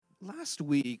Last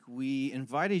week, we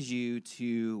invited you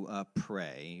to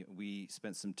pray. We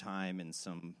spent some time and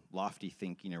some lofty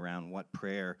thinking around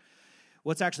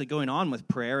what's actually going on with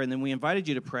prayer, and then we invited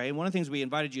you to pray. And one of the things we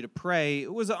invited you to pray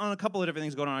was on a couple of different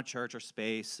things going on in our church, our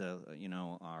space, our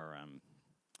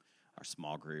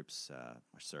small groups,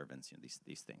 our servants,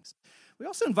 these things. We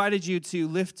also invited you to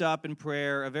lift up in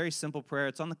prayer a very simple prayer.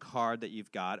 It's on the card that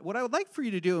you've got. What I would like for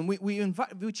you to do, and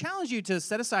we challenge you to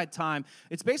set aside time.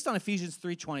 It's based on Ephesians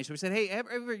 3:20. So we said, hey,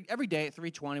 every day at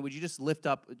 3:20, would you just lift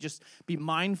up, just be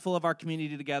mindful of our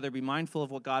community together, be mindful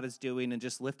of what God is doing, and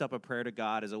just lift up a prayer to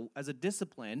God as a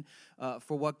discipline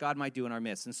for what God might do in our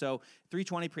midst. And so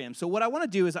 3:20 p.m. So what I want to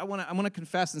do is I want to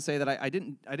confess and say that I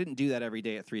didn't do that every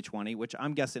day at 3:20, which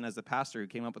I'm guessing as the pastor who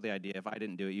came up with the idea, if I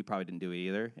didn't do it, you probably didn't do it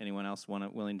either. Anyone else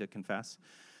willing to confess?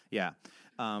 Yeah.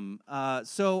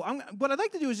 So what I'd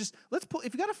like to do is just,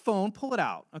 if you got a phone, pull it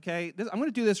out, okay? I'm going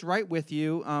to do this right with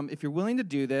you. If you're willing to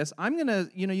do this, I'm going to,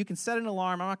 you can set an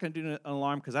alarm. I'm not going to do an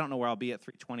alarm because I don't know where I'll be at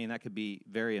 3:20, and that could be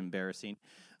very embarrassing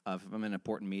if I'm in an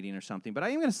important meeting or something. But I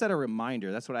am going to set a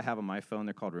reminder. That's what I have on my phone.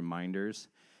 They're called reminders.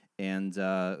 And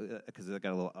because I've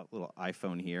got a little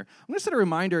iPhone here. I'm going to set a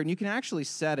reminder, and you can actually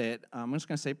set it. I'm just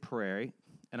going to say pray,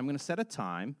 and I'm going to set a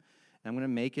time, and I'm going to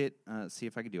make it, see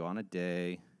if I can do it on a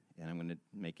day, and I'm going to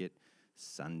make it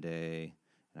Sunday,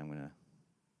 and I'm going to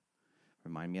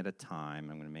remind me at a time.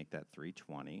 I'm going to make that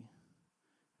 3:20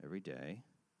 every day.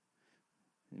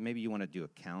 Maybe you want to do a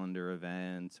calendar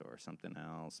event or something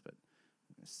else, but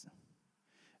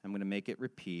I'm going to make it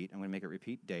repeat. I'm going to make it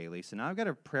repeat daily. So now I've got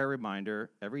a prayer reminder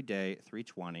every day at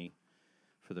 3:20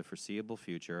 for the foreseeable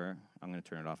future. I'm going to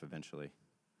turn it off eventually.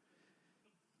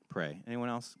 Pray. Anyone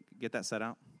else get that set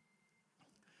out?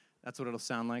 That's what it'll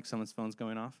sound like. Someone's phone's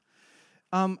going off.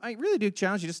 I really do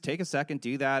challenge you, just take a second,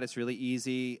 do that. It's really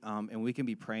easy, and we can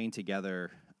be praying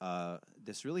together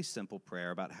this really simple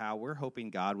prayer about how we're hoping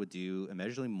God would do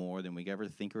immeasurably more than we could ever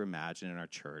think or imagine in our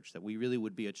church, that we really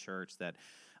would be a church that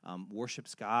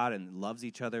worships God and loves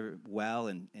each other well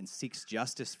and seeks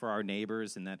justice for our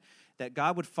neighbors, and that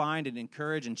God would find and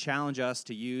encourage and challenge us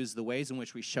to use the ways in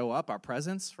which we show up, our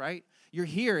presence, right? You're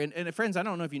here, and friends, I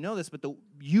don't know if you know this, but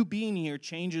you being here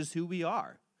changes who we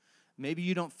are. Maybe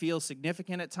you don't feel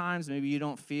significant at times. Maybe you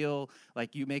don't feel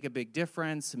like you make a big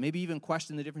difference. Maybe even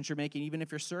question the difference you're making even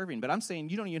if you're serving. But I'm saying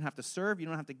you don't even have to serve. You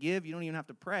don't have to give. You don't even have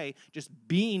to pray. Just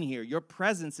being here, your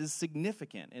presence is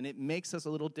significant, and it makes us a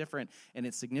little different, and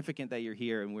it's significant that you're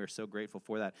here, and we're so grateful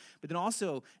for that. But then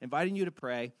also inviting you to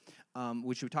pray,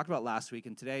 which we talked about last week,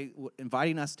 and today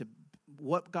inviting us to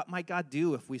might God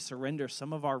do if we surrender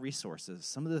some of our resources,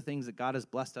 some of the things that God has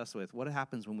blessed us with? What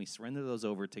happens when we surrender those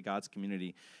over to God's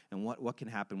community, and what can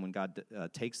happen when God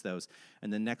takes those?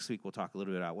 And then next week we'll talk a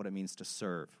little bit about what it means to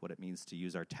serve, what it means to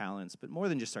use our talents, but more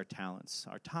than just our talents,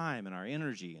 our time and our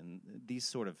energy and these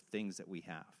sort of things that we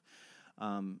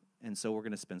have. And so we're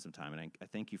going to spend some time, and I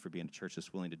thank you for being a church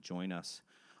that's willing to join us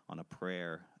on a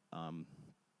prayer, on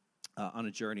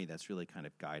a journey that's really kind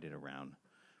of guided around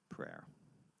prayer.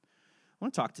 I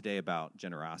want to talk today about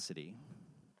generosity,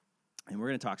 and we're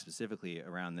going to talk specifically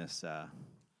around this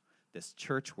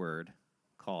church word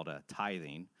called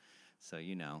tithing. So,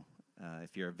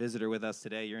 if you're a visitor with us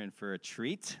today, you're in for a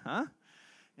treat, huh?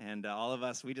 And all of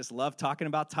us, we just love talking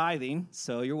about tithing,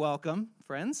 so you're welcome,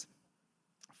 friends,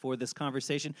 for this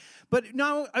conversation. But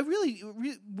no,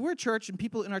 we're a church, and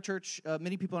people in our church,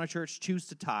 many people in our church choose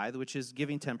to tithe, which is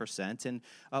giving 10%, and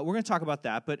we're going to talk about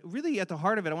that. But really, at the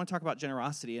heart of it, I want to talk about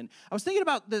generosity. And I was thinking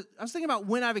about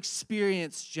when I've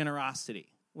experienced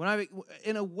generosity,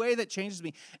 in a way that changes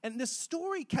me. And this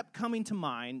story kept coming to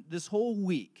mind this whole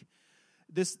week.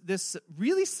 This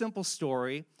really simple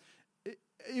story.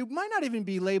 It might not even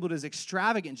be labeled as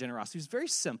extravagant generosity. It was very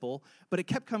simple, but it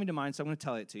kept coming to mind, so I'm going to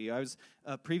tell it to you. I was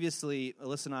previously,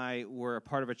 Alyssa and I were a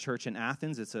part of a church in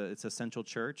Athens. It's a central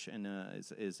church, and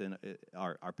is in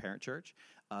our parent church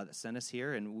that sent us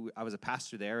here, and I was a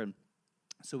pastor there, and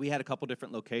so we had a couple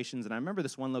different locations, and I remember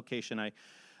this one location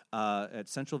at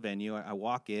Central Venue. I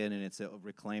walk in, and it's a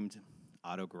reclaimed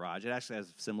auto garage. It actually has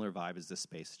a similar vibe as this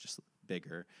space, just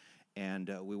bigger.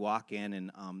 And we walk in,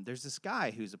 and there's this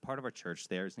guy who's a part of our church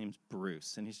there. His name's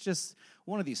Bruce, and he's just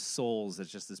one of these souls that's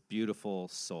just this beautiful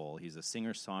soul. He's a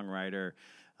singer-songwriter.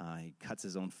 He cuts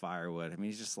his own firewood. I mean,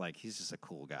 he's just a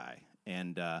cool guy.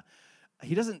 And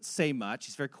he doesn't say much.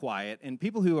 He's very quiet. And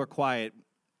people who are quiet,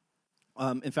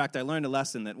 in fact, I learned a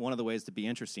lesson that one of the ways to be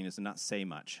interesting is to not say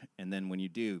much. And then when you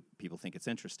do, people think it's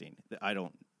interesting. I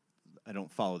don't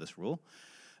follow this rule.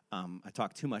 I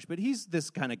talk too much, but he's this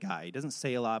kind of guy. He doesn't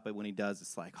say a lot, but when he does,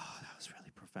 it's like, oh, that was really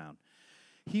profound.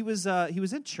 He was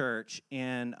in church,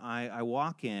 and I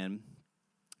walk in,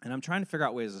 And I'm trying to figure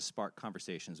out ways to spark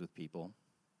conversations with people.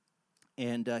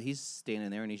 And he's standing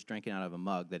there, and he's drinking out of a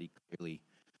mug that he clearly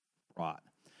brought.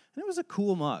 And it was a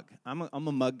cool mug. I'm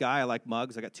a mug guy. I like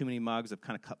mugs. I got too many mugs. I've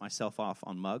kind of cut myself off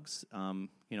on mugs.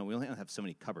 We only have so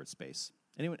many cupboard space.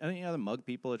 Any other mug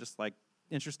people are just like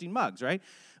interesting mugs, right?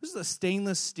 This is a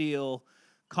stainless steel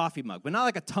coffee mug, but not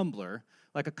like a tumbler,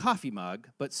 like a coffee mug,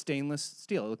 but stainless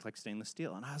steel. It looked like stainless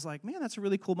steel. And I was like, man, that's a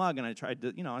really cool mug. And I tried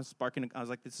to, I was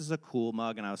like, this is a cool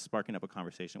mug, and I was sparking up a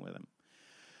conversation with him.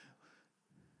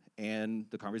 And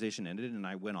the conversation ended, and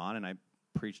I went on, and I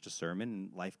preached a sermon,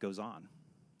 and life goes on.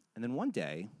 And then one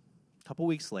day, a couple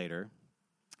weeks later,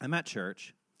 I'm at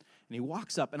church, and he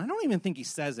walks up, and I don't even think he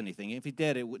says anything. If he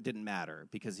did, it didn't matter,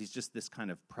 because he's just this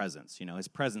kind of presence. His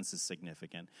presence is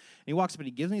significant. And he walks up, and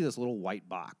he gives me this little white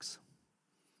box.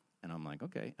 And I'm like,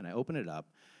 okay. And I open it up,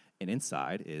 and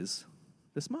inside is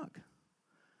this mug.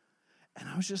 And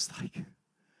I was just like,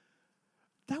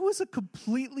 that was a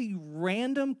completely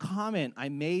random comment I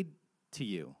made to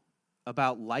you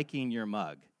about liking your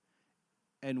mug.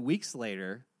 And weeks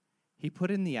later, he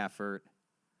put in the effort.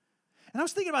 And I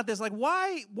was thinking about this, like,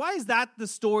 why is that the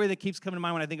story that keeps coming to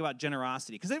mind when I think about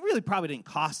generosity? Because it really probably didn't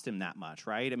cost him that much,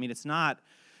 right? I mean, it's not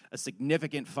a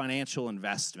significant financial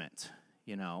investment,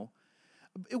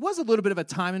 It was a little bit of a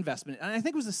time investment, and I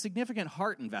think it was a significant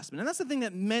heart investment. And that's the thing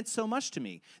that meant so much to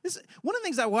me. One of the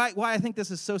things why I think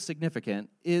this is so significant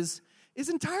is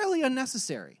entirely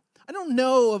unnecessary. I don't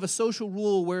know of a social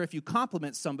rule where if you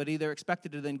compliment somebody, they're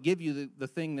expected to then give you the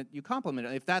thing that you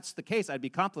complimented. If that's the case, I'd be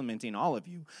complimenting all of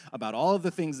you about all of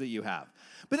the things that you have.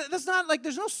 But that's not like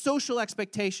there's no social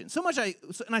expectation.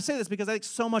 And I say this because I think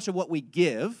so much of what we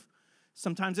give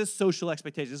sometimes it's social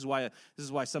expectations. This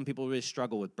is why some people really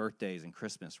struggle with birthdays and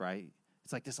Christmas, right?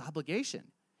 It's like this obligation.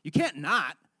 You can't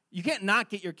not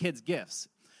get your kids gifts.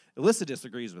 Alyssa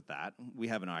disagrees with that. We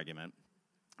have an argument.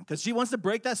 Because she wants to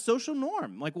break that social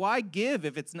norm. Like, why give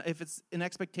if it's an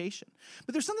expectation?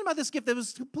 But there's something about this gift that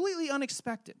was completely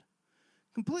unexpected,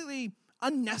 completely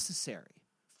unnecessary,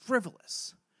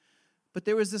 frivolous. But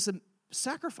there was this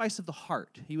sacrifice of the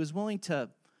heart. He was willing to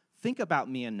think about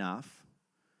me enough,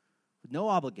 with no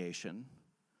obligation,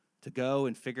 to go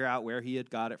and figure out where he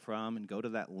had got it from and go to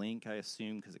that link, I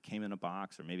assume, because it came in a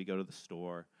box, or maybe go to the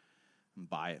store and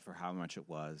buy it for how much it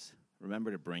was.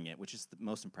 Remember to bring it, which is the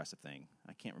most impressive thing.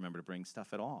 I can't remember to bring stuff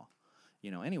at all,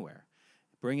 anywhere.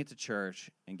 Bring it to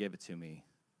church and give it to me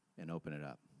and open it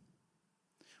up.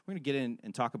 We're going to get in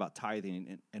and talk about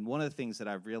tithing. And one of the things that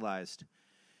I've realized,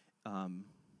 one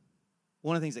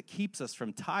of the things that keeps us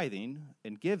from tithing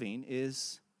and giving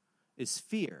is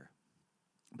fear.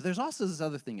 But there's also this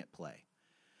other thing at play.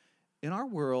 In our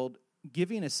world,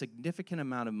 giving a significant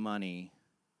amount of money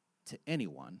to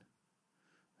anyone,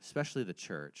 especially the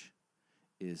church,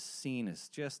 is seen as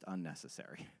just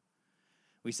unnecessary.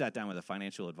 We sat down with a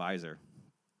financial advisor,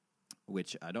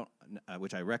 which I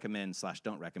recommend /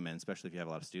 don't recommend, especially if you have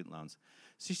a lot of student loans.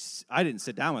 I didn't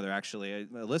sit down with her, actually.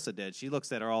 Alyssa did. She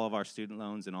looks at all of our student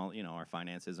loans and all, our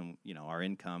finances and, our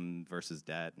income versus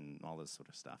debt and all this sort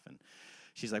of stuff. And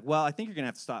she's like, well, I think you're going to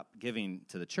have to stop giving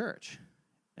to the church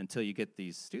until you get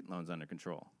these student loans under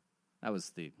control. That was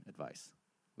the advice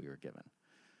we were given.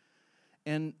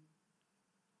 And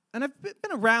I've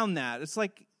been around that. It's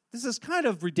like, this is kind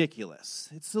of ridiculous.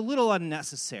 It's a little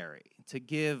unnecessary to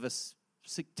give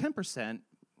 10%,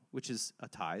 which is a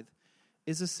tithe,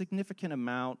 is a significant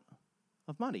amount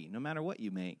of money, no matter what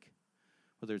you make,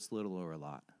 whether it's little or a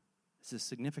lot. It's a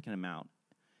significant amount.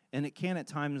 And it can at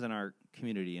times in our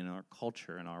community, in our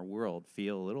culture, in our world,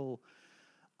 feel a little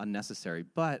unnecessary.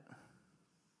 But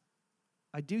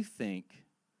I do think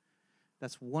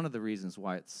that's one of the reasons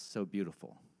why it's so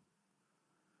beautiful,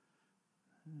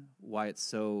 why it's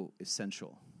so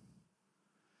essential.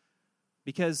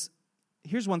 Because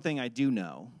here's one thing I do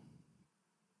know.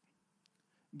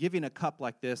 Giving a cup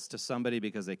like this to somebody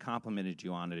because they complimented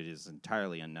you on it is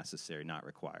entirely unnecessary, not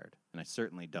required. And I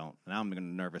certainly don't. Now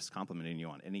I'm nervous complimenting you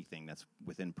on anything that's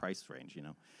within price range,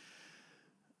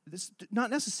 This is not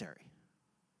necessary.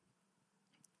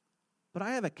 But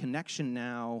I have a connection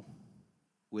now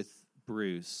with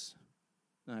Bruce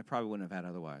that I probably wouldn't have had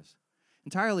otherwise.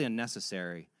 Entirely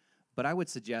unnecessary, but I would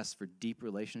suggest for deep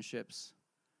relationships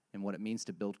and what it means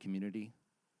to build community,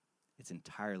 it's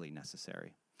entirely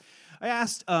necessary. I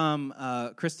asked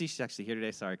Kristi, she's actually here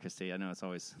today. Sorry, Kristi. I know it's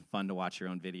always fun to watch your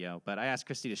own video, but I asked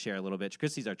Kristi to share a little bit.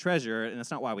 Kristi's our treasurer, and that's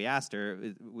not why we asked her.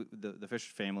 The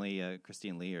Fisher family,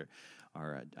 Kristi and Lee,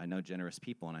 are I know, generous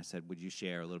people, and I said, would you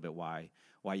share a little bit why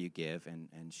you give?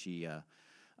 And she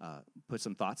put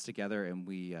some thoughts together, and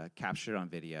we captured it on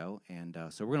video. And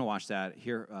so we're going to watch that,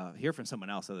 hear from someone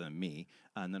else other than me,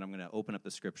 and then I'm going to open up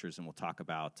the scriptures, and we'll talk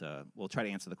about, we'll try to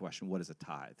answer the question, what is a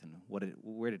tithe, and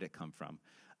where did it come from?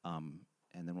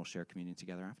 And then we'll share communion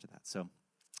together after that. So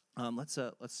let's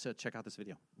check out this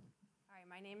video. Hi,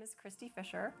 my name is Kristi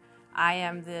Fisher. I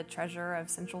am the treasurer of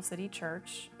Central City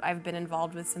Church. I've been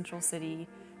involved with Central City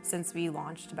since we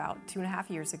launched about 2.5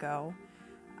 years ago.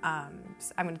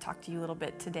 So I'm going to talk to you a little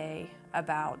bit today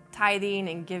about tithing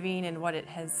and giving and what it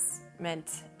has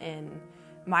meant in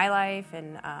my life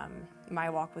and my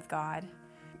walk with God.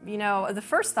 You know, the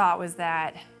first thought was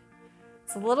that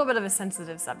it's a little bit of a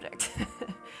sensitive subject.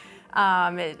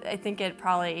 I think it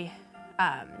probably,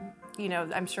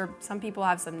 I'm sure some people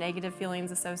have some negative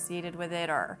feelings associated with it,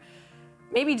 or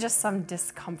maybe just some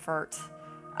discomfort.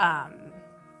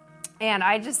 And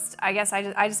I just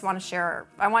want to share.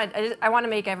 I want to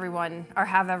make everyone, or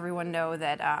have everyone know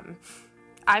that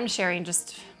I'm sharing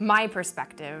just my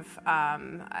perspective.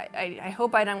 I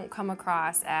hope I don't come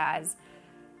across as,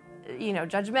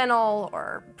 judgmental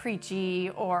or preachy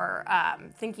or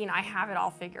thinking I have it all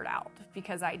figured out,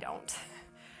 because I don't.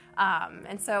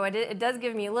 And so it does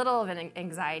give me a little of an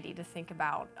anxiety to think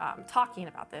about talking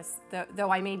about this.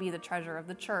 Though I may be the treasurer of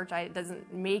the church, it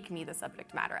doesn't make me the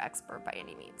subject matter expert by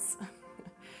any means.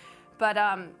 But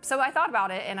so I thought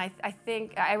about it, and I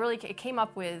think I really came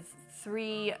up with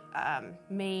 3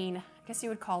 main, I guess you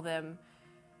would call them,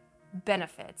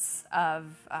 benefits of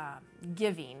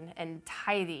giving and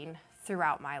tithing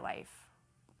throughout my life.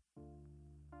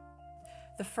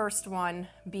 The first one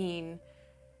being,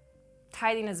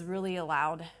 tithing has really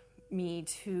allowed me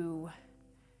to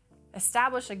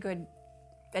establish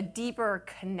a deeper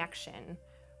connection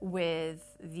with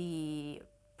the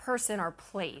person or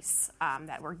place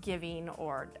that we're giving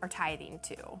or tithing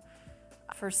to.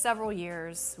 For several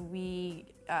years, we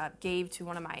gave to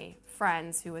one of my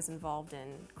friends who was involved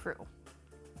in Crew.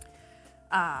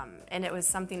 And it was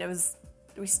something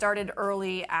we started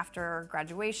early after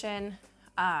graduation.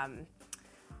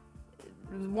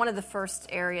 One of the first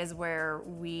areas where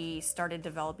we started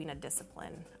developing a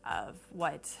discipline of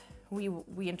what we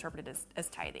interpreted as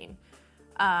tithing.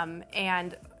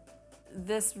 And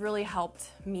this really helped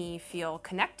me feel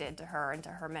connected to her and to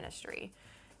her ministry.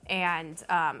 And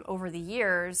over the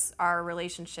years, our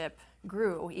relationship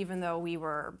grew, even though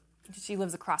she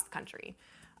lives across the country.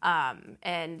 And,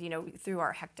 through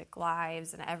our hectic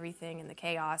lives and everything and the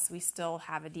chaos, we still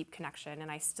have a deep connection, and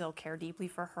I still care deeply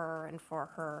for her and for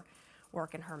her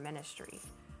work in her ministry.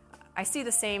 I see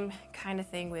the same kind of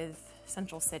thing with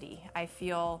Central City. I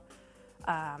feel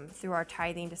through our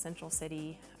tithing to Central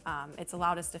City, it's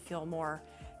allowed us to feel more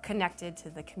connected to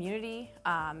the community,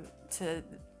 to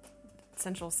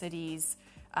Central City's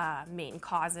main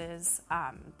causes,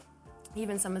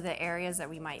 even some of the areas that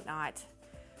we might not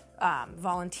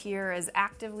volunteer as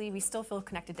actively. We still feel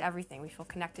connected to everything. We feel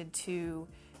connected to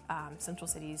Central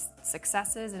City's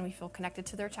successes, and we feel connected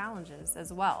to their challenges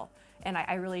as well. And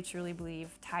I really truly believe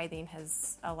tithing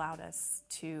has allowed us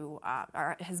to,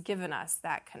 or has given us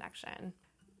that connection.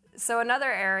 So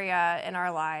another area in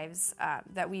our lives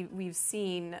that we've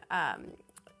seen,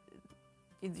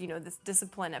 this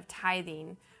discipline of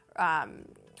tithing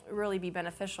really be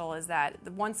beneficial is that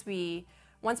once we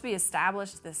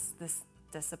establish this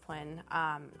discipline,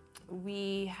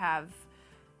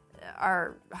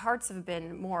 our hearts have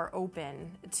been more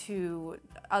open to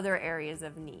other areas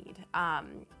of need.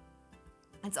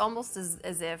 It's almost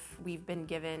as if we've been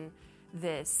given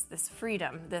this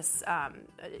freedom,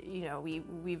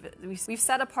 we've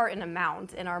set apart an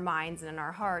amount in our minds and in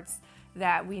our hearts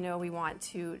that we know we want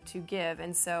to give,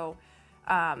 and so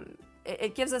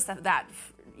it gives us that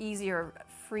easier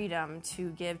freedom to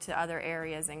give to other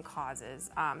areas and causes.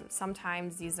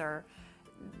 Sometimes these are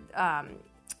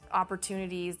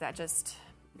opportunities that just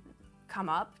come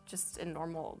up just in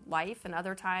normal life, and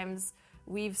other times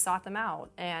we've sought them out,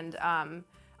 and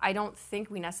I don't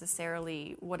think we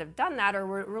necessarily would have done that, or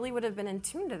really would have been in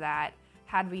tune to that,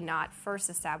 had we not first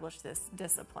established this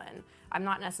discipline. I'm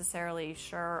not necessarily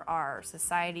sure our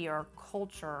society or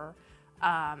culture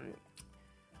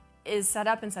is set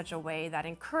up in such a way that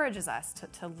encourages us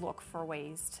to look for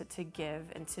ways to give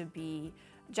and to be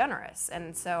generous.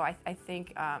 And so I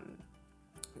think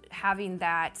having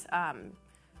that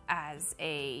as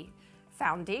a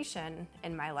foundation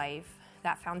in my life,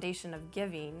 that foundation of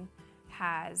giving,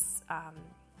 has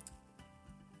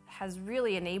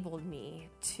really enabled me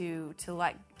to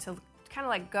kind of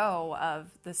let go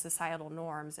of the societal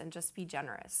norms and just be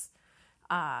generous,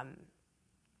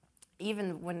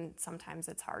 even when sometimes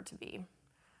it's hard to be.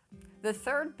 The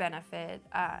third benefit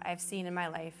I've seen in my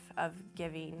life of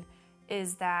giving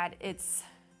is that it's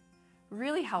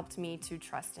really helped me to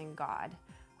trust in God.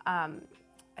 I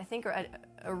think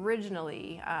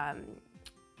originally,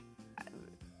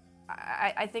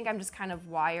 I think I'm just kind of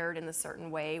wired in a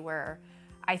certain way where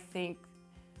I think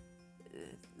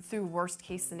through worst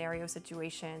case scenario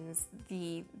situations,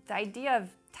 the idea of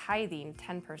tithing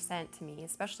 10% to me,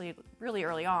 especially really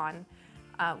early on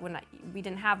when we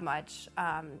didn't have much,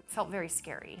 felt very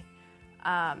scary.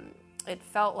 It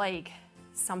felt like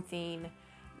something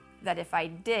that if I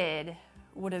did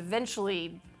would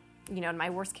eventually, in my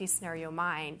worst case scenario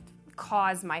mind,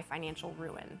 cause my financial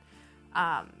ruin.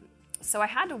 So I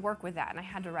had to work with that, and I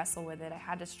had to wrestle with it. I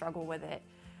had to struggle with it,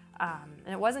 and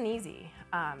it wasn't easy.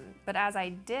 But as I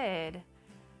did,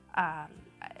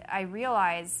 I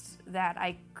realized that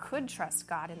I could trust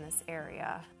God in this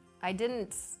area. I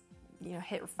didn't,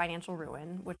 hit financial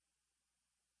ruin, which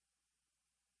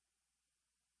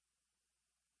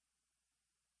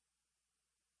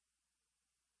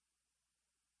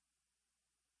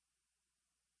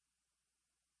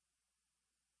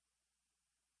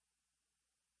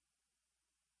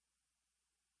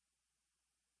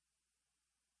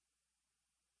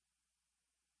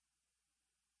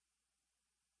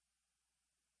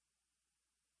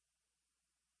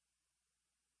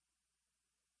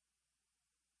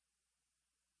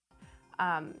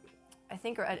I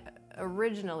think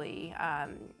originally,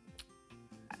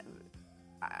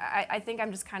 I think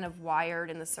I'm just kind of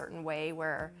wired in a certain way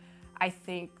where I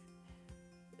think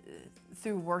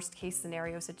through worst case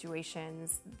scenario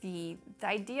situations, the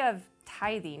idea of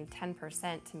tithing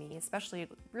 10% to me, especially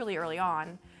really early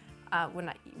on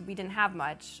when we didn't have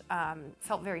much,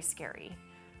 felt very scary.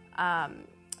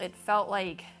 It felt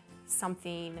like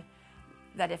something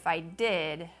that if I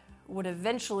did would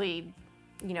eventually,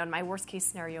 in my worst case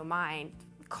scenario mind,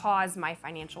 cause my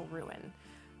financial ruin.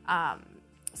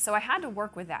 So I had to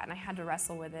work with that, and I had to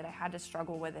wrestle with it. I had to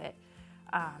struggle with it,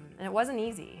 and it wasn't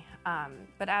easy.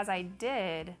 But as I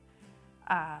did,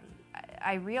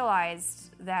 I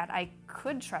realized that I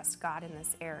could trust God in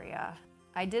this area.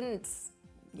 I didn't,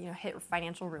 hit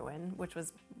financial ruin, which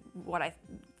was what I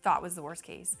thought was the worst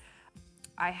case.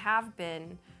 I have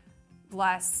been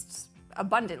blessed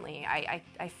abundantly.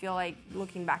 I feel like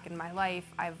looking back in my life,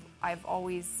 I've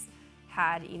always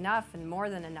had enough and more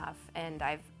than enough, and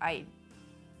I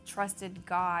trusted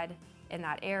God in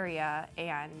that area,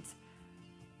 and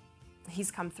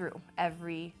He's come through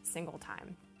every single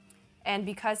time. And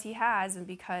because He has, and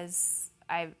because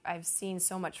I've seen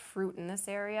so much fruit in this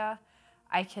area,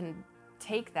 I can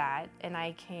take that and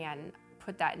I can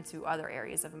put that into other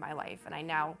areas of my life, and I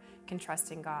now can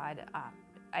trust in God.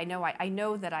 I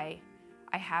know that I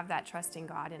have that trust in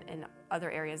God in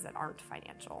other areas that aren't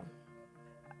financial.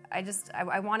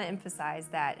 I want to emphasize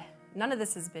that none of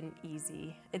this has been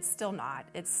easy. It's still not.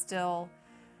 It's still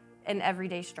an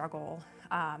everyday struggle.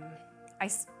 I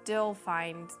still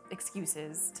find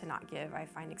excuses to not give. I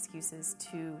find excuses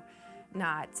to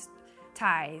not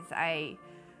tithe.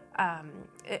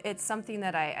 It's something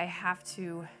that I have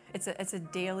to. It's a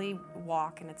daily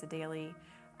walk, and it's a daily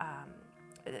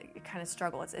kind of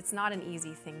struggle. It's not an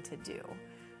easy thing to do.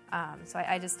 So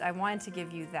I wanted to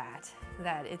give you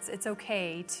that it's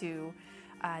okay to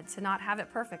not have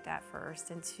it perfect at first,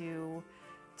 and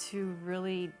to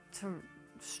really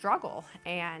struggle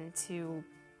and to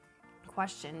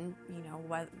question,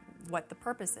 what the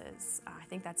purpose is. I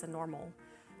think that's a normal.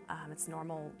 It's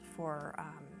normal for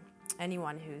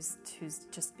anyone who's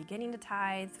just beginning to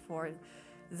tithe, for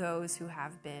those who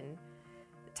have been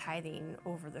tithing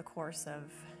over the course of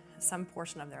some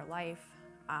portion of their life.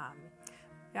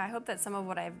 I hope that some of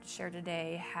what I've shared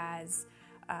today has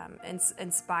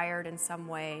inspired in some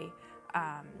way,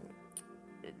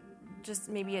 just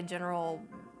maybe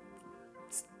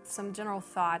some general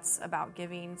thoughts about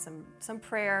giving, some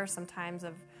prayer, some times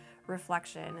of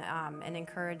reflection, and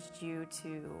encouraged you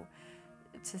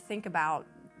to think about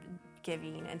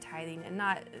giving and tithing, and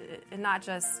not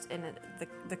just in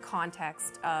the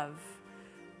context of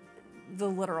the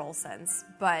literal sense,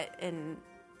 but in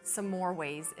some more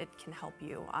ways it can help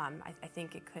you. I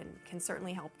think it can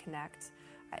certainly help connect.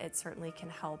 It certainly can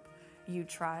help you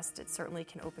trust. It certainly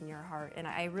can open your heart. And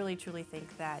I really, truly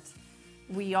think that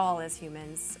we all as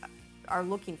humans are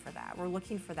looking for that. We're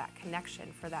looking for that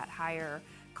connection, for that higher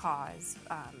cause,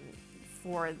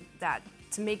 for that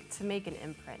to make an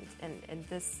imprint. And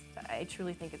this, I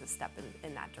truly think, is a step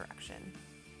in that direction.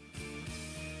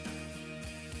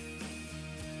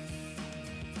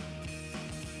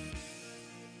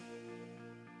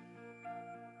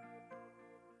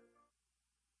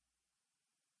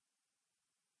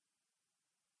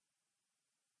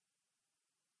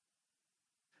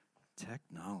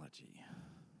 Technology.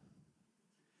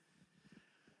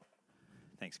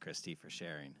 Thanks, Kristi, for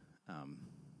sharing.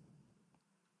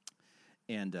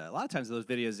 And a lot of times those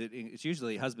videos, it's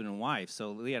usually husband and wife.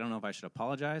 So, Lee, I don't know if I should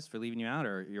apologize for leaving you out,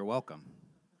 or you're welcome.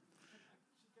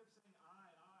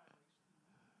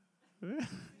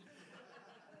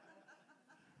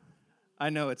 I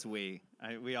know it's we.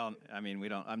 We don't.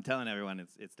 I'm telling everyone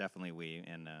it's definitely we.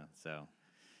 And so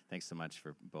thanks so much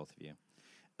for both of you.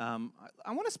 I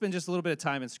want to spend just a little bit of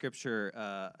time in Scripture.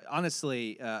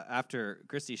 Honestly, after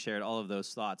Kristi shared all of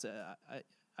those thoughts,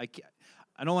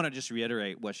 I don't want to just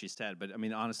reiterate what she said, but I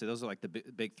mean, honestly, those are like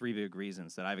the three big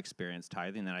reasons that I've experienced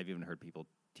tithing, that I've even heard people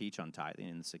teach on tithing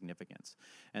and the significance.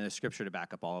 And there's Scripture to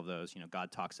back up all of those. You know,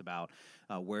 God talks about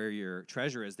where your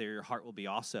treasure is, there your heart will be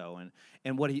also.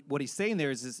 And what he's saying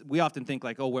there is we often think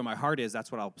like, oh, where my heart is,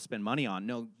 that's what I'll spend money on.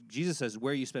 No, Jesus says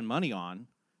where you spend money on,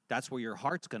 that's where your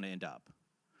heart's going to end up.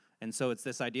 And so it's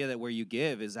this idea that where you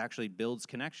give is actually builds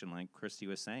connection, like Kristi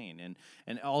was saying,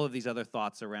 and all of these other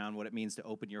thoughts around what it means to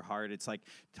open your heart. It's like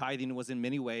tithing was in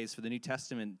many ways for the New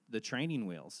Testament the training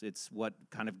wheels. It's what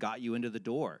kind of got you into the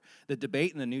door. The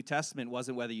debate in the New Testament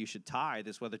wasn't whether you should tithe,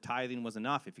 it's whether tithing was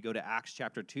enough. If you go to Acts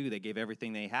chapter 2, they gave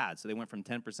everything they had. So they went from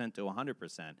 10% to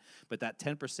 100%. But that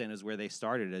 10% is where they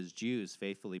started as Jews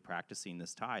faithfully practicing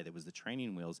this tithe. It was the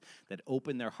training wheels that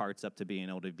opened their hearts up to being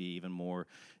able to be even more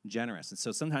generous. And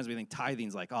so sometimes we think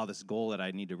tithing's like, oh, this goal that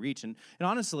I need to reach. And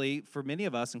honestly, for many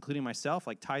of us, including myself,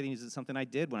 like tithing isn't something I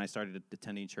did when I started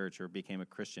attending church or became a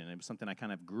Christian. It was something I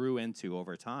kind of grew into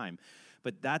over time.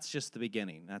 But that's just the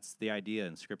beginning. That's the idea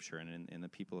in Scripture and in the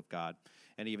people of God.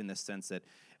 And even this sense that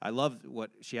I love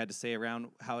what she had to say around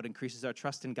how it increases our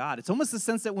trust in God. It's almost the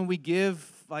sense that when we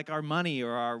give like our money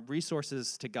or our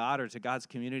resources to God or to God's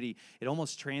community, it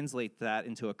almost translates that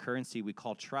into a currency we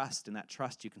call trust. And that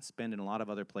trust you can spend in a lot of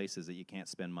other places that you can't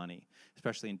spend money,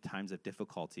 especially in times of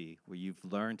difficulty where you've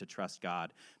learned to trust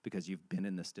God because you've been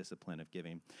in this discipline of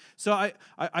giving. So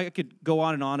I could go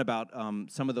on and on about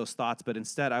some of those thoughts, but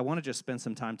instead I want to just spend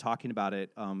some time talking about it,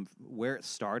 where it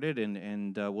started,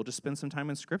 and we'll just spend some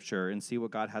time in Scripture and see what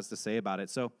God has to say about it.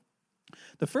 So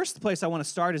the first place I want to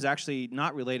start is actually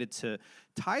not related to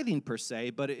tithing per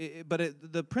se, but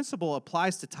the principle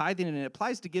applies to tithing, and it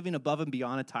applies to giving above and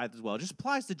beyond a tithe as well. It just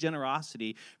applies to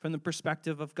generosity from the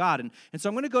perspective of God. And so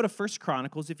I'm going to go to 1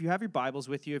 Chronicles. If you have your Bibles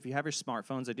with you, if you have your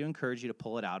smartphones, I do encourage you to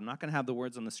pull it out. I'm not going to have the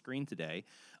words on the screen today.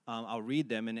 I'll read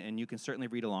them, and you can certainly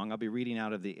read along. I'll be reading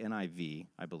out of the NIV,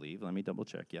 I believe. Let me double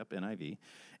check. Yep, NIV.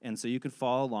 And so you can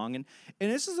follow along. And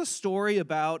this is a story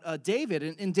about David.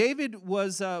 And David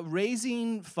was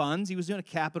raising funds. He was doing a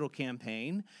capital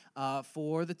campaign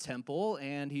for the temple,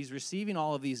 and he's receiving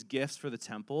all of these gifts for the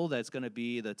temple. That's going to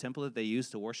be the temple that they use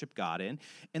to worship God in.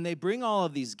 And they bring all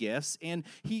of these gifts, and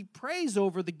he prays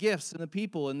over the gifts and the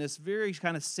people in this very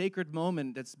kind of sacred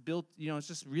moment that's built, it's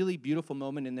just really beautiful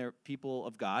moment in their people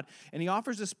of God. And he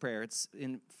offers this prayer. It's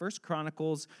in 1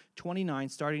 Chronicles 29,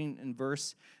 starting in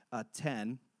verse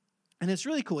 10. And it's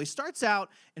really cool. He starts out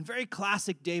in very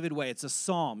classic David way. It's a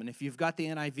psalm. And if you've got the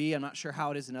NIV, I'm not sure how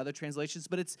it is in other translations,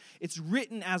 but it's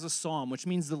written as a psalm, which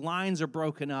means the lines are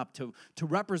broken up to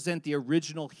represent the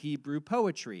original Hebrew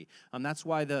poetry. That's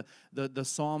why the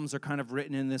psalms are kind of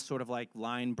written in this sort of like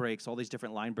line breaks, all these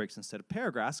different line breaks instead of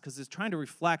paragraphs, because it's trying to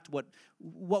reflect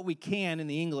what we can in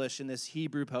the English in this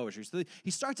Hebrew poetry. So he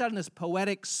starts out in this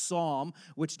poetic psalm,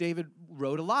 which David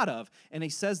wrote a lot of. And he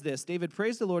says this: David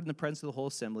praised the Lord in the presence of the whole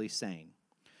assembly, saying,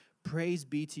 "Praise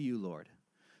be to you, Lord,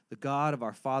 the God of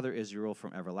our father Israel,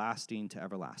 from everlasting to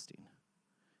everlasting.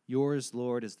 Yours,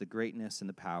 Lord, is the greatness and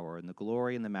the power and the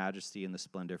glory and the majesty and the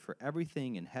splendor, for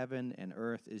everything in heaven and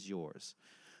earth is yours."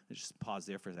 Let's just pause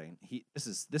there for a second.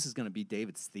 This is going to be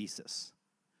David's thesis.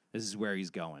 This is where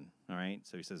he's going, all right?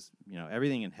 So he says,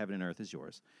 everything in heaven and earth is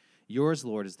yours. Yours,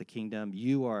 Lord, is the kingdom.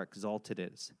 You are exalted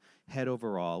as head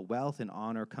over all. Wealth and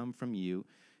honor come from you.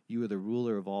 You are the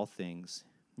ruler of all things.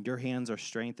 Your hands are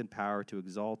strength and power to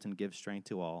exalt and give strength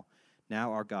to all.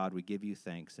 Now, our God, we give you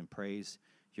thanks and praise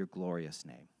your glorious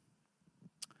name.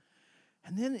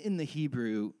 And then in the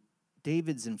Hebrew,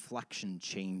 David's inflection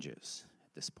changes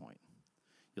at this point.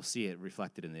 You'll see it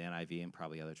reflected in the NIV and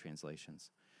probably other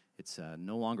translations. It's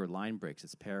no longer line breaks,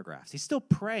 it's paragraphs. He's still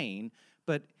praying,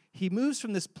 but he moves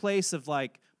from this place of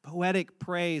like poetic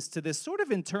praise to this sort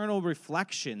of internal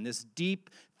reflection, this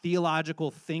deep theological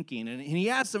thinking. And he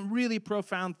has some really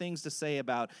profound things to say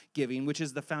about giving, which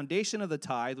is the foundation of the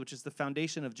tithe, which is the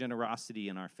foundation of generosity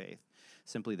in our faith.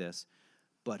 Simply this: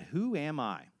 but who am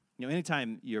I?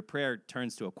 Anytime your prayer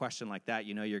turns to a question like that,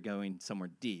 you're going somewhere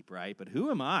deep, right? But who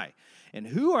am I? And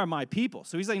who are my people?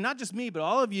 So he's like, not just me, but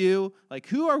all of you, like,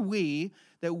 who are we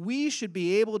that we should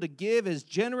be able to give as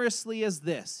generously as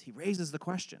this? He raises the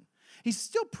question. He's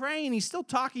still praying. He's still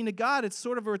talking to God. It's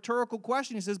sort of a rhetorical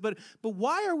question. He says, but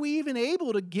why are we even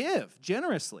able to give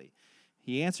generously?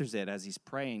 He answers it as he's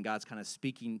praying. God's kind of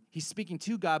speaking. He's speaking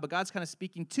to God, but God's kind of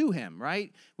speaking to him,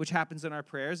 right? Which happens in our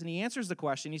prayers. And he answers the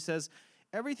question. He says,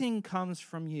 everything comes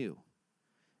from you,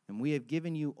 and we have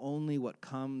given you only what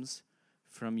comes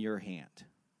from your hand.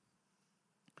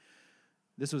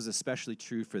 This was especially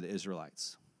true for the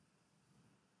Israelites.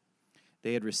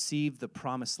 They had received the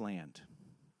promised land.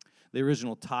 The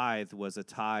original tithe was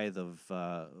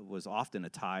often a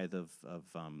tithe of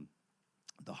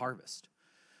the harvest,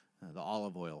 the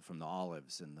olive oil from the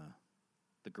olives and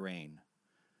the grain.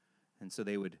 And so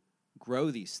they would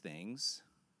grow these things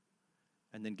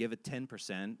and then give it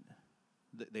 10%.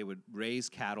 They would raise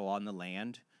cattle on the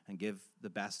land and give the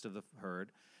best of the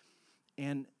herd.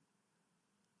 And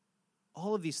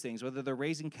all of these things, whether they're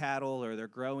raising cattle or they're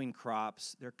growing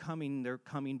crops, they're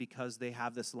coming because they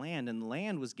have this land, and the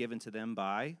land was given to them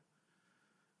by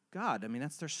God. I mean,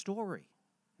 that's their story.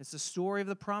 It's the story of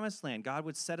the promised land. God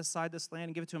would set aside this land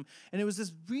and give it to them. And it was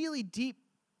this really deep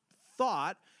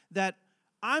thought that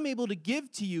I'm able to give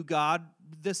to you, God,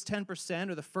 this 10%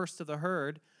 or the first of the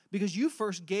herd because you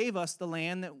first gave us the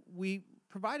land that we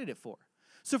provided it for.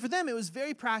 So for them, it was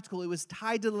very practical. It was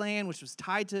tied to the land, which was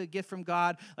tied to a gift from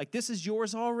God. Like, this is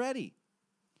yours already.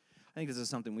 I think this is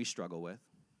something we struggle with.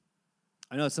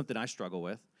 I know it's something I struggle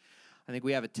with. I think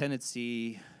we have a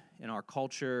tendency in our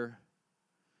culture,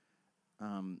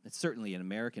 it's certainly an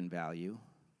American value,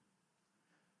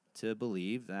 to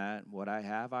believe that what I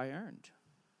have, I earned.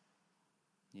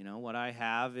 What I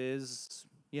have is,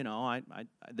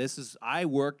 I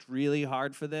worked really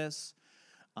hard for this.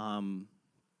 And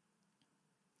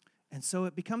so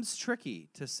it becomes tricky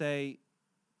to say,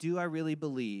 do I really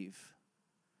believe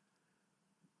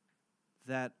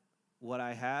that what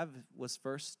I have was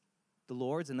first the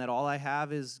Lord's and that all I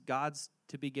have is God's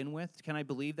to begin with? Can I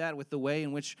believe that with the way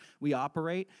in which we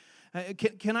operate?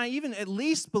 Can I even at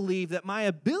least believe that my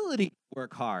ability to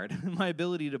work hard, my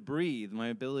ability to breathe, my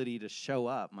ability to show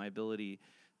up, my ability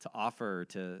to offer,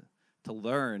 to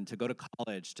learn, to go to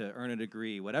college, to earn a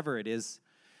degree, whatever it is,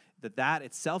 that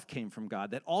itself came from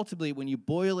God, that ultimately when you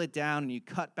boil it down and you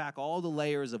cut back all the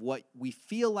layers of what we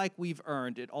feel like we've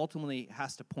earned, it ultimately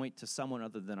has to point to someone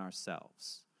other than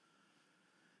ourselves.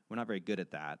 We're not very good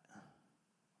at that.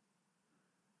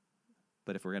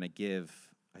 But if we're going to give,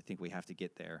 I think we have to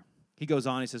get there. He goes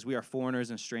on, he says, we are foreigners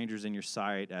and strangers in your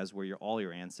sight, as were all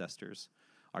your ancestors.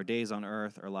 Our days on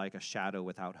earth are like a shadow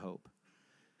without hope.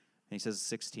 And he says,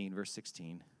 verse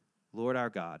 16, Lord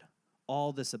our God,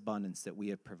 all this abundance that we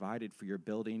have provided for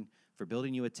building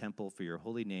you a temple for your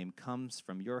holy name comes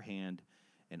from your hand,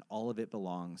 and all of it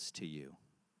belongs to you.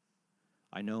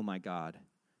 I know, my God,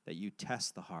 that you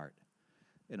test the heart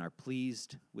and are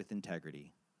pleased with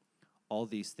integrity. All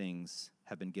these things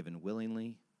have been given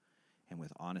willingly and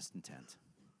with honest intent.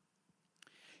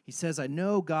 He says, I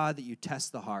know, God, that you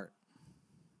test the heart.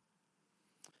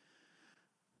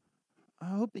 I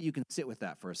hope that you can sit with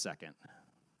that for a second.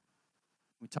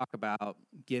 We talk about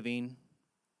giving.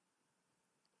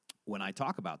 When I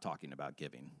talk about talking about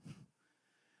giving,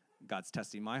 God's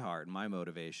testing my heart and my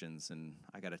motivations, and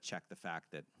I got to check the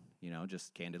fact that,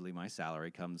 just candidly, my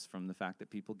salary comes from the fact that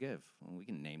people give. Well, we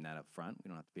can name that up front. We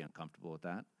don't have to be uncomfortable with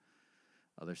that.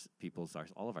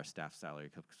 All of our staff salary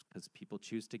because people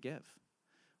choose to give.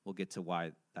 We'll get to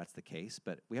why that's the case,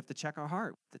 but we have to check our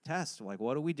heart, the test. Like,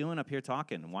 what are we doing up here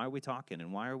talking? And why are we talking?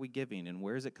 And why are we giving? And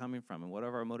where is it coming from? And what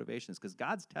are our motivations? Because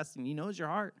God's testing. He knows your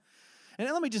heart. And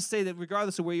let me just say that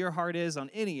regardless of where your heart is on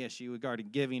any issue regarding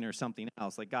giving or something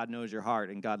else, like, God knows your heart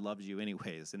and God loves you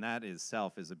anyways. And that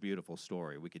itself is a beautiful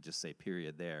story. We could just say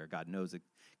period there. God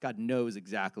knows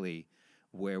exactly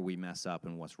where we mess up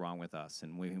and what's wrong with us.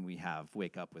 And when we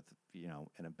wake up with,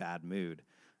 in a bad mood,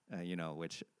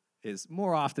 which is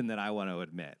more often than I want to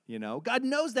admit, God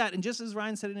knows that. And just as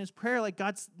Ryan said in his prayer, like,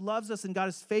 God loves us and God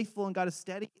is faithful and God is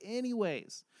steady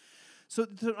anyways. So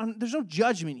there's no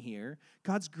judgment here.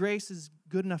 God's grace is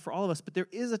good enough for all of us, but there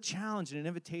is a challenge and an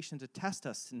invitation to test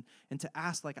us and to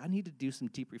ask, like, I need to do some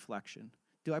deep reflection.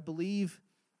 Do I believe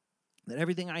that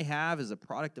everything I have is a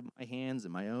product of my hands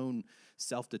and my own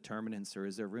self-determinance, or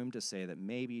is there room to say that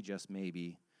maybe, just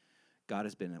maybe, God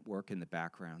has been at work in the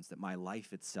backgrounds, that my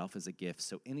life itself is a gift,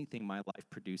 so anything my life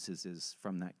produces is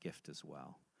from that gift as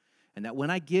well. And that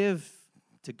when I give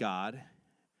to God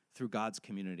through God's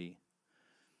community,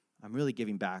 I'm really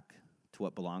giving back to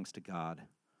what belongs to God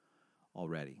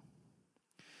already.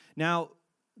 Now,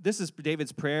 this is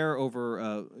David's prayer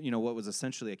over, what was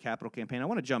essentially a capital campaign. I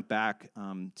want to jump back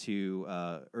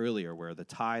to earlier where the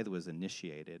tithe was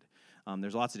initiated.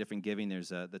 There's lots of different giving. There's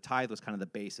the tithe was kind of the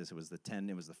basis. It was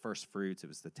it was the first fruits. It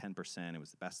was the 10%. It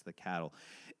was the best of the cattle.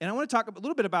 And I want to talk a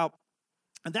little bit about,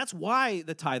 and that's why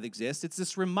the tithe exists. It's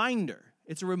this reminder.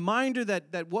 It's a reminder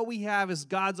that what we have is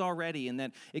God's already, and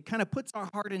that it kind of puts our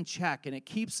heart in check, and it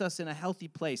keeps us in a healthy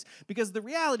place. Because the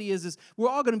reality is we're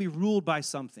all going to be ruled by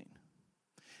something.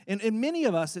 And many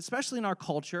of us, especially in our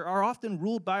culture, are often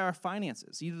ruled by our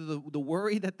finances, either the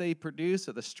worry that they produce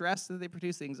or the stress that they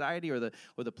produce, the anxiety or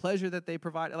the pleasure that they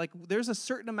provide. Like there's a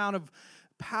certain amount of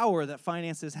power that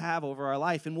finances have over our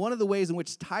life. And one of the ways in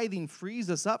which tithing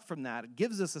frees us up from that, it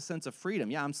gives us a sense of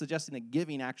freedom. Yeah, I'm suggesting that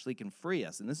giving actually can free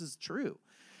us, and this is true,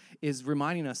 is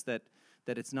reminding us that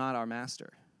it's not our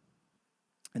master.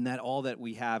 And that all that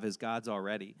we have is God's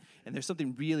already. And there's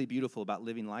something really beautiful about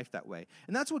living life that way.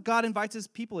 And that's what God invites his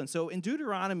people in. So in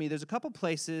Deuteronomy, there's a couple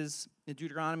places, in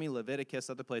Deuteronomy, Leviticus,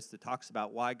 other places that talks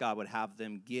about why God would have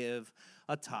them give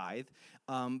a tithe.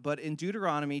 But in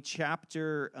Deuteronomy it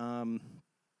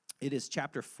is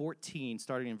chapter 14,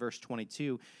 starting in verse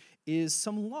 22, is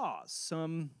some laws,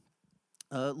 some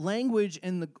language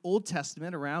in the Old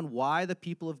Testament around why the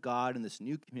people of God in this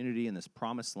new community, in this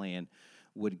promised land,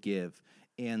 would give.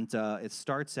 And it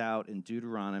starts out in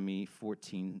Deuteronomy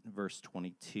 14, verse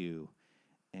 22.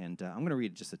 And I'm going to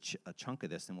read just a chunk of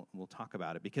this, and we'll talk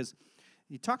about it. Because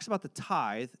he talks about the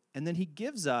tithe, and then he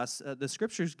gives us, the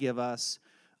scriptures give us,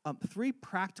 3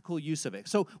 practical use of it.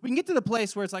 So we can get to the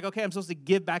place where it's like, okay, I'm supposed to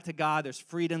give back to God. There's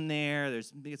freedom there.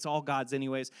 It's all God's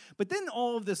anyways. But then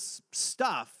all of this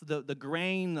stuff, the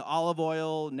grain, the olive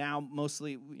oil, now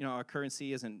mostly, our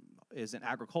currency isn't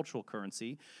agricultural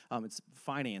currency. It's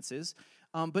finances.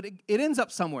 But it ends up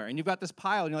somewhere, and you've got this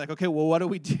pile, and you're like, okay, well, what do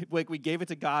we do? Like, we gave it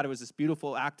to God. It was this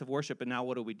beautiful act of worship, and now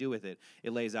what do we do with it?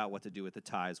 It lays out what to do with the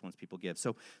tithes once people give.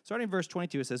 So starting in verse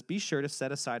 22, it says, be sure to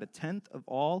set aside 1/10 of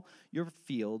all your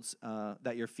fields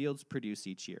that your fields produce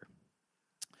each year.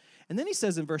 And then he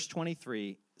says in verse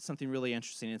 23 something really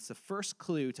interesting. It's the first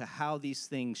clue to how these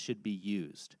things should be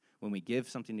used. When we give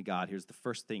something to God, here's the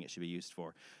first thing it should be used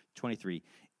for. 23,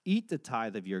 eat the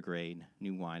tithe of your grain,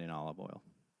 new wine, and olive oil,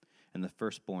 and the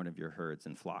firstborn of your herds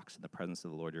and flocks in the presence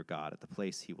of the Lord your God at the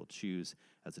place he will choose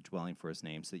as a dwelling for his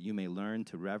name, so that you may learn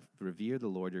to revere the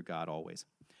Lord your God always.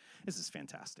 This is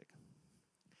fantastic.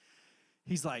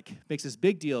 He's makes this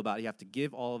big deal about you have to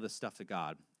give all of this stuff to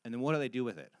God. And then what do they do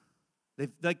with it?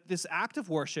 They've this act of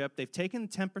worship, they've taken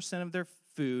 10% of their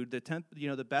food,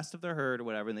 the best of their herd or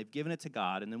whatever, and they've given it to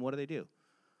God, and then what do?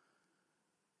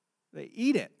 They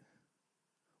eat it,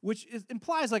 which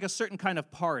implies a certain kind of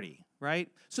party, right?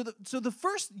 So the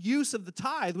first use of the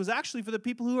tithe was actually for the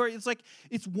people who are,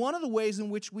 it's one of the ways in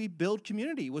which we build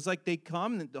community. It was they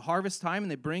come in the harvest time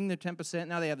and they bring their 10%.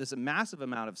 Now they have this massive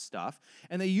amount of stuff,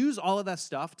 and they use all of that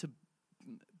stuff to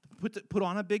put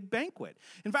on a big banquet.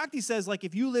 In fact, he says,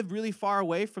 if you live really far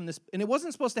away from this, and it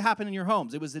wasn't supposed to happen in your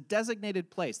homes. It was a designated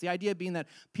place. The idea being that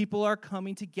people are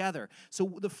coming together.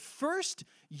 So the first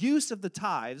use of the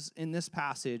tithes in this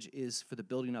passage is for the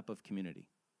building up of community.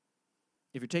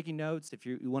 If you're taking notes, if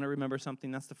you want to remember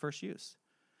something, that's the first use.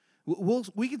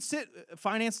 We can sit,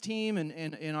 finance team and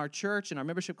in our church, in our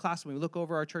membership class, when we look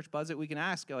over our church budget, we can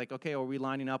ask, okay, are we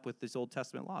lining up with these Old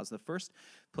Testament laws? The first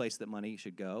place that money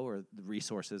should go, or the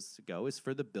resources to go, is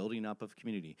for the building up of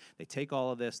community. They take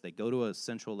all of this, they go to a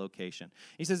central location.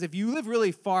 He says, if you live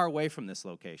really far away from this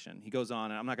location, he goes on,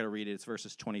 and I'm not going to read it, it's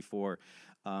verses 24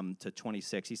 to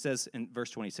 26. He says, in verse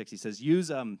 26, he says,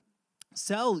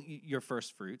 sell your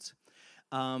first fruits,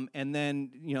 and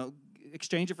then,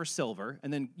 exchange it for silver,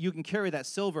 and then you can carry that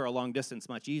silver a long distance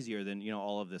much easier than,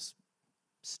 all of this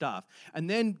stuff. And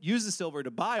then use the silver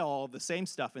to buy all of the same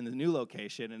stuff in the new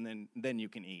location, and then you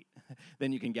can eat.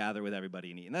 Then you can gather with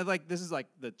everybody and eat. And this is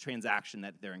the transaction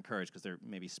that they're encouraged, because they're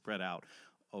maybe spread out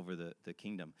over the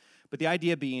kingdom. But the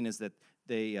idea being is that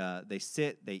they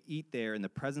sit, they eat there in the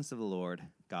presence of the Lord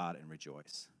God and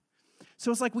rejoice.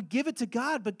 So it's we give it to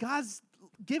God, but God's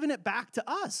giving it back to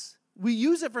us. We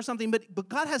use it for something, but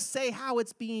God has say how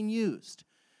it's being used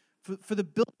for the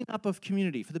building up of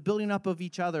community, for the building up of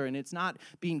each other, and it's not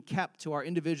being kept to our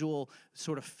individual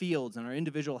sort of fields and our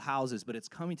individual houses, but it's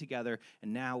coming together,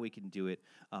 and now we can do it,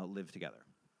 live together.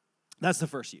 That's the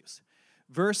first use.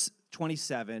 Verse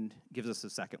 27 gives us the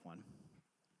second one,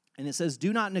 and it says,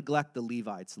 do not neglect the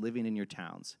Levites living in your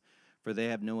towns, for they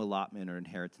have no allotment or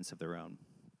inheritance of their own.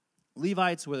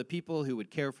 Levites were the people who would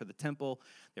care for the temple.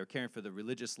 They were caring for the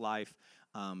religious life.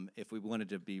 If we wanted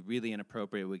to be really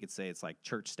inappropriate, we could say it's like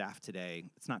church staff today.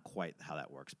 It's not quite how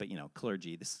that works, but,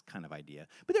 clergy, this kind of idea.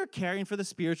 But they're caring for the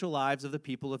spiritual lives of the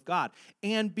people of God.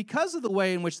 And because of the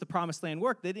way in which the promised land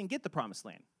worked, they didn't get the promised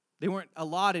land. They weren't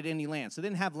allotted any land, so they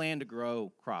didn't have land to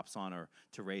grow crops on or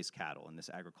to raise cattle in this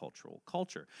agricultural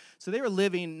culture. So they were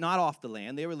living not off the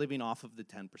land, they were living off of the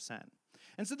 10%.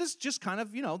 And so this just kind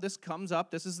of, this comes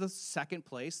up. This is the second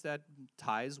place that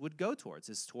tithes would go towards,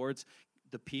 is towards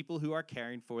the people who are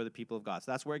caring for the people of God.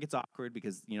 So that's where it gets awkward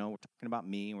because, we're talking about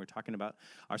me and we're talking about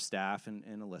our staff and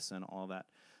Alyssa and all that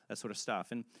sort of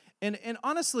stuff. And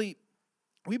honestly,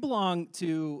 we belong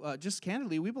to, just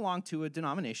candidly, we belong to a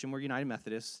denomination. We're United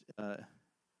Methodist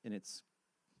in its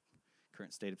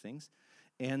current state of things.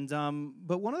 And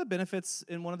but one of the benefits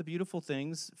and one of the beautiful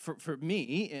things for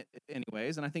me,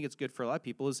 anyways, and I think it's good for a lot of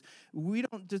people, is we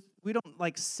don't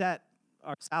like set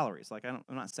our salaries. Like I'm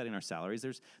not setting our salaries.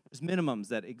 There's minimums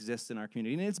that exist in our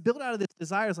community, and it's built out of this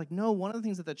desire. It's like, no, one of the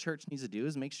things that the church needs to do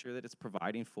is make sure that it's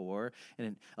providing for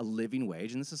a living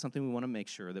wage, and this is something we want to make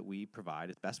sure that we provide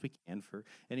as best we can for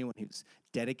anyone who's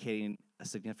dedicating a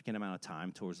significant amount of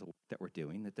time towards the work that we're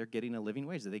doing, that they're getting a living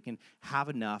wage, that they can have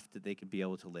enough that they can be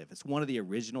able to live. It's one of the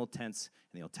original tenets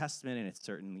in the Old Testament, and it's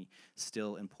certainly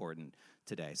still important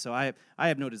today. So I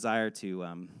have no desire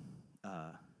to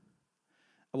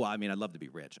well, I mean, I'd love to be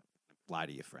rich. Lie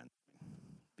to you, friend.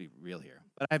 Be real here.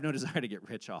 But I have no desire to get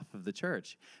rich off of the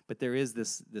church. But there is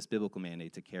this biblical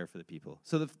mandate to care for the people.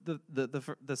 So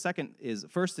the second is,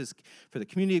 first is for the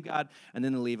community of God, and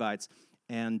then the Levites.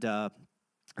 And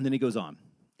then he goes on.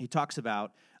 He talks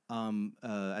about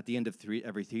at the end of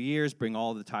every 3 years, bring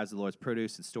all the tithes of the Lord's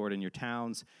produce and store it in your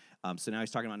towns. So now he's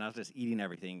talking about not just eating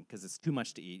everything, because it's too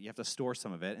much to eat. You have to store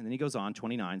some of it. And then he goes on,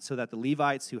 29, so that the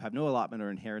Levites who have no allotment or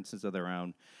inheritances of their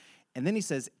own. And then he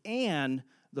says, and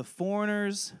the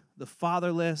foreigners, the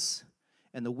fatherless,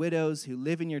 and the widows who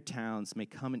live in your towns may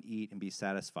come and eat and be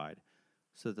satisfied,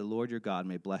 so that the Lord your God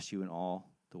may bless you in all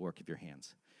the work of your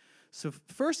hands. So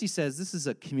first he says this is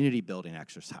a community building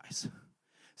exercise.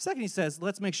 Second, he says,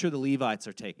 let's make sure the Levites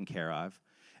are taken care of.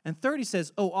 And third, he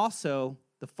says, also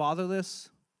the fatherless,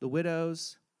 the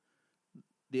widows,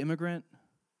 the immigrant,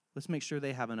 let's make sure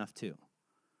they have enough too.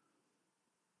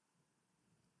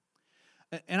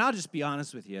 And I'll just be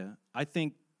honest with you. I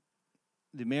think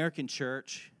the American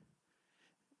church,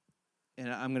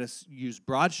 and I'm going to use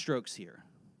broad strokes here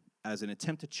as an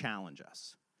attempt to challenge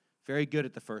us. Very good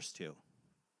at the first two,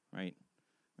 right?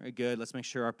 Very good. Let's make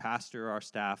sure our pastor, our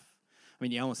staff, I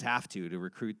mean, you almost have to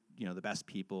recruit, the best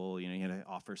people. You got to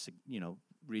offer,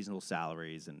 reasonable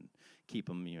salaries and keep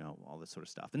them, all this sort of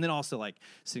stuff. And then also, like,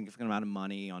 significant amount of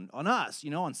money on us,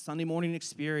 on Sunday morning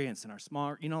experience and our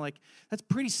small, that's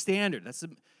pretty standard.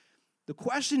 The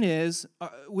question is,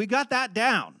 we got that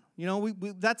down.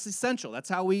 That's essential. That's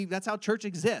how church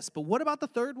exists. But what about the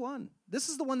third one? This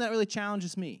is the one that really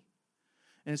challenges me.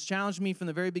 And it's challenged me from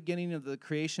the very beginning of the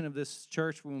creation of this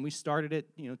church when we started it,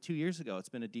 2 years ago. It's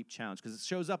been a deep challenge because it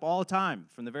shows up all the time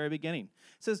from the very beginning.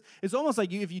 It says it's almost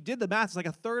like if you did the math, it's like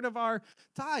a third of our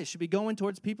tithes should be going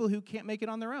towards people who can't make it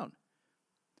on their own.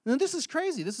 Now, this is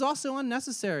crazy. This is also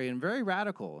unnecessary and very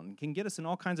radical and can get us in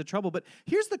all kinds of trouble. But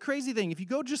here's the crazy thing. If you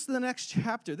go just to the next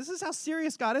chapter, this is how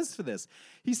serious God is for this.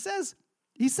 He says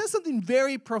something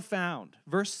very profound.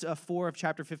 Verse 4 of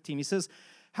chapter 15. He says,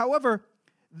 however,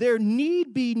 there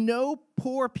need be no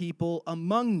poor people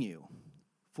among you,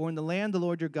 for in the land the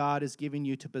Lord your God is giving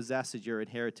you to possess as your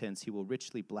inheritance, he will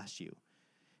richly bless you,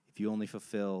 if you only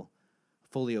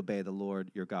fully obey the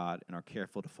Lord your God and are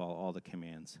careful to follow all the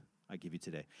commands I give you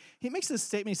today. He makes this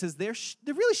statement. He says, there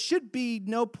really should be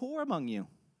no poor among you.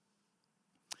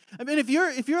 I mean, if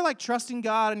you're like trusting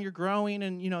God and you're growing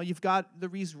and you've got the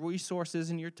resources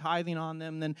and you're tithing on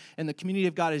them, and the community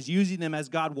of God is using them as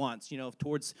God wants,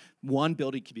 towards one,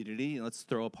 building community, let's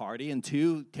throw a party, and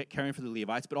two, caring for the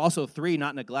Levites, but also three,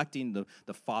 not neglecting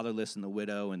the fatherless and the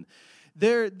widow, and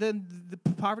then the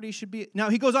poverty should be. Now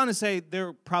he goes on to say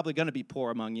they're probably going to be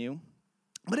poor among you.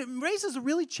 But it raises a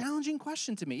really challenging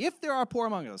question to me. If there are poor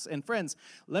among us, and friends,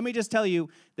 let me just tell you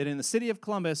that in the city of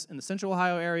Columbus, in the Central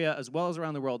Ohio area, as well as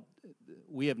around the world,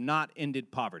 we have not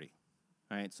ended poverty.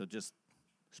 All right, so just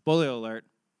spoiler alert,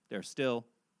 there are still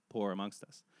poor amongst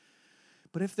us.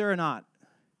 But if there are not,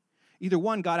 either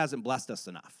one, God hasn't blessed us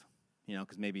enough,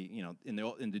 because maybe, in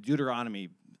the Deuteronomy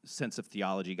sense of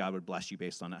theology, God would bless you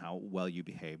based on how well you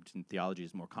behaved. And theology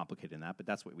is more complicated than that, but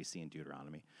that's what we see in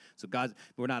Deuteronomy. So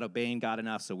we're not obeying God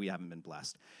enough, so we haven't been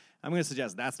blessed. I'm going to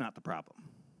suggest that's not the problem.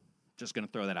 Just going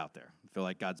to throw that out there. I feel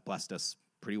like God's blessed us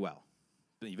pretty well.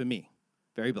 Even me,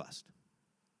 very blessed.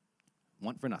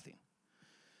 Want for nothing.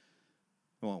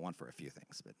 Well, want for a few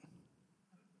things, but.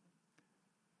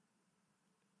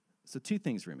 So two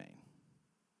things remain.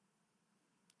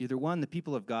 Either one, the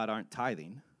people of God aren't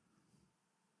tithing,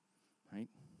 right?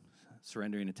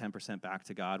 Surrendering a 10% back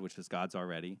to God, which is God's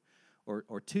already.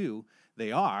 Or two,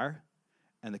 they are,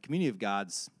 and the community of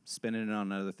God's spending it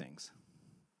on other things.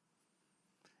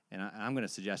 And I'm going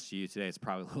to suggest to you today it's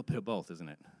probably a little bit of both, isn't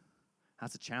it?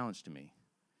 That's a challenge to me.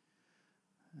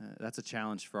 That's a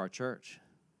challenge for our church.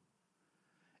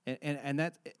 And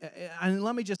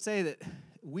let me just say that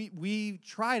we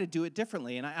try to do it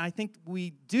differently, and I think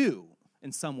we do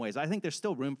in some ways. I think there's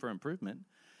still room for improvement.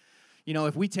 You know,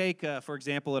 if we take, for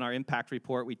example, in our impact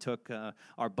report, we took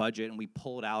our budget and we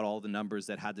pulled out all the numbers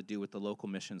that had to do with the local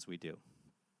missions we do.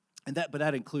 But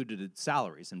that included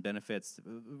salaries and benefits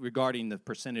regarding the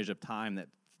percentage of time that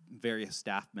various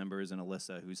staff members and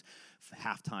Alyssa, who's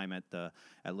half-time at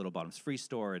Little Bottoms Free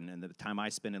Store, and the time I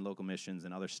spend in local missions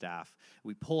and other staff.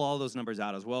 We pull all those numbers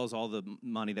out, as well as all the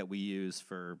money that we use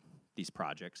for these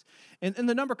projects. And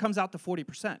the number comes out to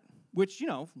 40%, which, you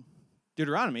know,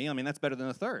 Deuteronomy, I mean, that's better than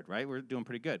a third, right? We're doing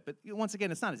pretty good. But once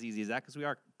again, it's not as easy as that because we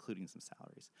are including some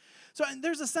salaries. So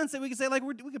there's a sense that we can say, like,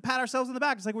 we can pat ourselves on the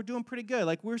back. It's like we're doing pretty good.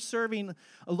 Like, we're serving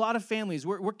a lot of families.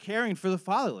 We're caring for the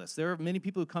fatherless. There are many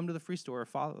people who come to the free store are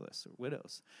fatherless or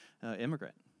widows,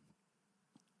 immigrant.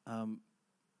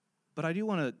 But I do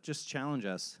want to just challenge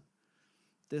us.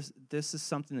 This is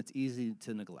something that's easy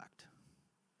to neglect.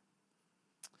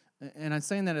 And I'm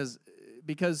saying that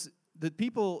because the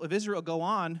people of Israel go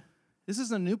on. This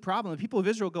isn't a new problem. The people of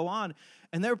Israel go on,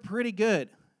 and they're pretty good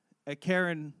at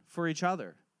caring for each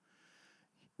other.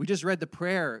 We just read the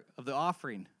prayer of the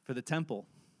offering for the temple.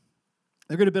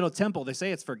 They're going to build a temple. They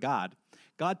say it's for God.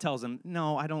 God tells them,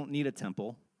 no, I don't need a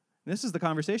temple. And this is the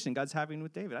conversation God's having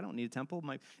with David. I don't need a temple.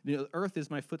 Earth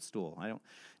is my footstool. I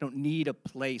don't need a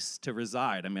place to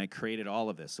reside. I mean, I created all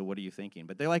of this, so what are you thinking?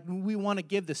 But they're like, we want to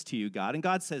give this to you, God. And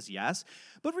God says yes.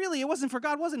 But really, it wasn't for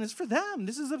God, wasn't it? It's for them.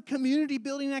 This is a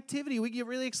community-building activity. We get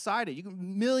really excited.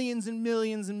 Millions and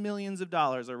millions and millions of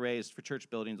dollars are raised for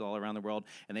church buildings all around the world,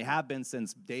 and they have been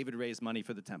since David raised money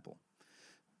for the temple.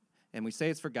 And we say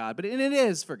it's for God, and it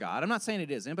is for God. I'm not saying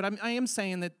it isn't, but I am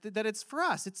saying that it's for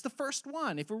us. It's the first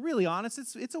one. If we're really honest,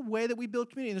 it's a way that we build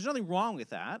community. There's nothing wrong with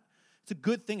that. It's a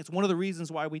good thing. It's one of the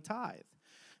reasons why we tithe.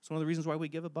 It's one of the reasons why we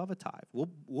give above a tithe.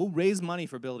 We'll raise money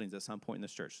for buildings at some point in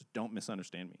this church. Just don't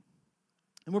misunderstand me.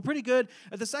 And we're pretty good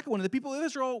at the second one. And the people of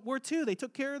Israel were too. They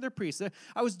took care of their priests.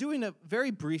 I was doing a very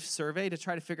brief survey to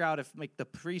try to figure out if the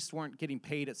priests weren't getting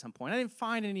paid at some point. I didn't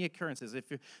find any occurrences.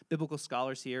 If biblical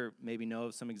scholars here maybe know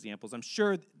of some examples, I'm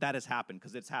sure that has happened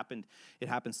because it's happened. It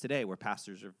happens today where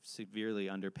pastors are severely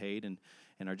underpaid and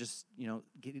are just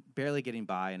barely getting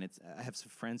by. And I have some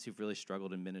friends who've really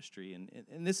struggled in ministry,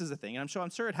 and this is a thing. And I'm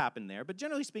sure it happened there. But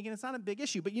generally speaking, it's not a big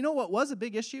issue. But you know what was a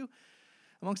big issue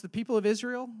amongst the people of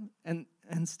Israel and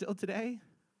still today?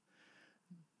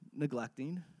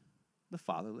 Neglecting the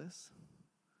fatherless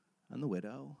and the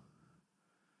widow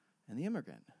and the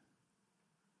immigrant.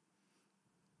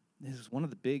 This is one of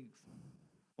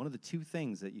the two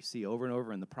things that you see over and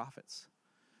over in the prophets.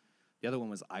 The other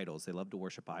one was idols. They loved to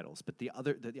worship idols. But the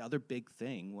other big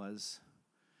thing was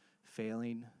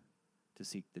failing to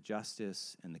seek the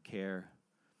justice and the care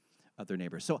of their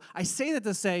neighbors. So I say that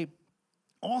to say,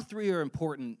 all three are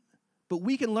important, but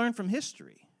we can learn from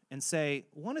history and say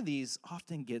one of these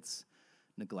often gets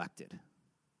neglected.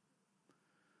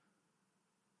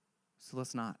 So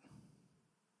let's not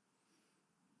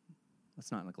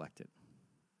neglect it.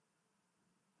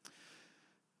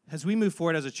 As we move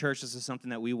forward as a church, this is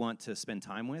something that we want to spend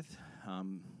time with.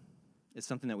 It's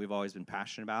something that we've always been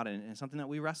passionate about and something that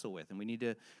we wrestle with and we need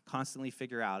to constantly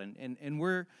figure out. And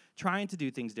we're trying to do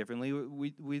things differently.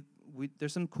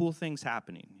 There's some cool things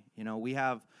happening. You know, we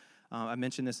have, I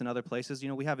mentioned this in other places,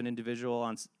 we have an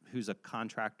individual who's a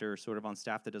contractor sort of on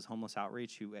staff that does homeless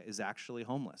outreach who is actually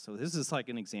homeless. So this is like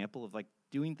an example of like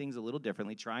doing things a little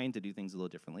differently, trying to do things a little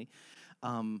differently.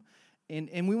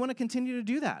 And we want to continue to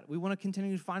do that. We want to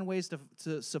continue to find ways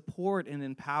to support and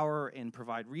empower and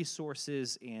provide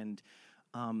resources and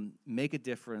make a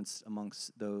difference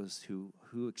amongst those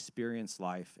who experience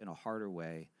life in a harder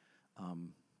way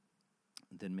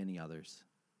than many others.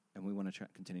 And we want to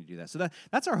continue to do that. So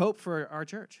that's our hope for our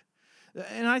church.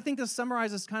 And I think this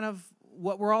summarizes kind of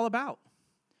what we're all about.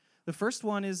 The first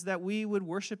one is that we would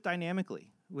worship dynamically.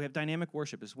 We have dynamic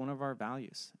worship as one of our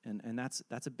values, and that's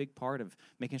a big part of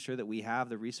making sure that we have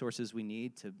the resources we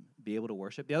need to be able to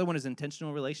worship. The other one is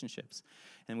intentional relationships,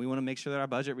 and we want to make sure that our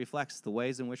budget reflects the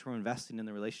ways in which we're investing in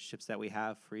the relationships that we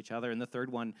have for each other. And the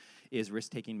third one is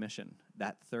risk-taking mission,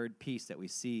 that third piece that we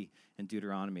see in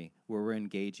Deuteronomy, where we're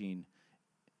engaging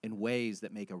in ways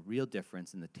that make a real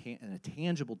difference and a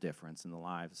tangible difference in the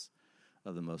lives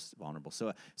of the most vulnerable.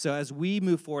 So as we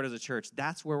move forward as a church,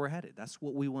 that's where we're headed. That's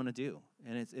what we want to do.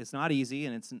 And it's not easy,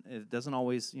 and it doesn't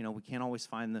always, we can't always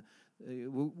find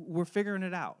we're figuring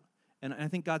it out. And I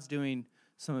think God's doing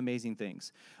some amazing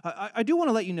things. I do want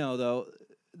to let you know, though,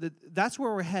 that's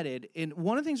where we're headed. And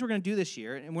one of the things we're going to do this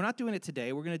year, and we're not doing it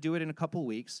today, we're going to do it in a couple of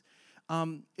weeks.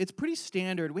 It's pretty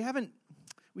standard.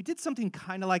 We did something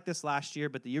kind of like this last year,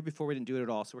 but the year before we didn't do it at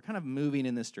all. So we're kind of moving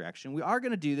in this direction. We are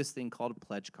going to do this thing called a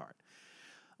pledge card.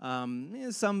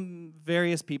 Some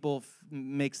various people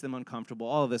makes them uncomfortable.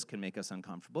 All of this can make us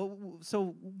uncomfortable.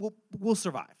 So we'll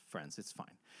survive, friends. It's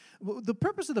fine. The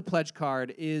purpose of the pledge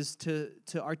card is to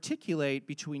articulate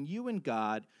between you and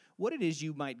God what it is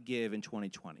you might give in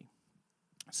 2020.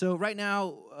 So right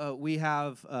now we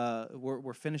have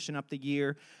we're finishing up the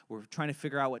year. We're trying to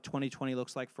figure out what 2020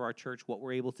 looks like for our church, what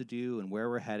we're able to do, and where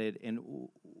we're headed. And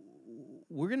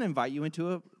we're going to invite you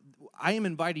I am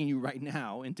inviting you right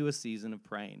now into a season of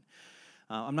praying.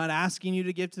 I'm not asking you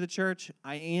to give to the church.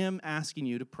 I am asking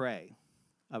you to pray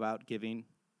about giving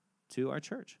to our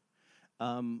church.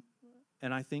 And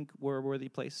I think we're a worthy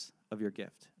place of your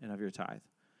gift and of your tithe.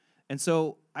 And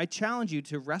so I challenge you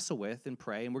to wrestle with and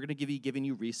pray, and we're going to be giving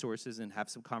you resources and have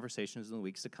some conversations in the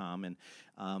weeks to come and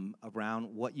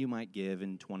around what you might give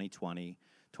in 2020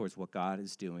 towards what God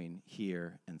is doing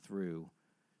here and through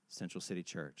Central City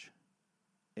Church.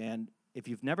 And if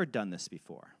you've never done this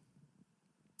before,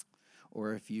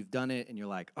 or if you've done it and you're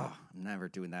like, oh, I'm never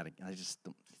doing that again, I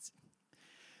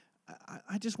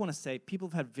just want to say people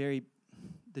have had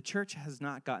the church has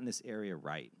not gotten this area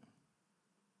right,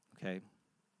 okay?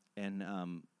 And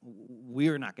we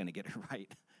are not going to get it right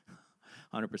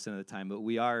 100% of the time, but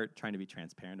we are trying to be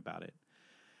transparent about it.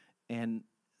 And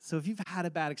so if you've had a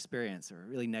bad experience or a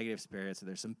really negative experience or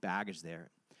there's some baggage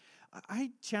there,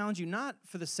 I challenge you, not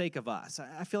for the sake of us.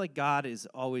 I feel like God is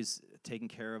always taking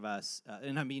care of us,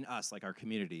 and I mean us, like our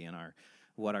community and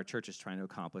what our church is trying to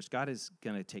accomplish. God is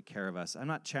going to take care of us. I'm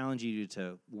not challenging you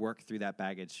to work through that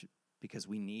baggage because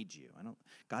we need you.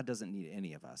 God doesn't need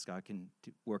any of us. God can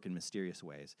work in mysterious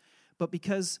ways. But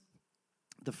because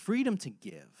the freedom to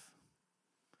give,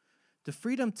 the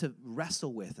freedom to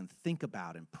wrestle with and think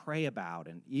about and pray about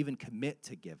and even commit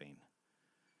to giving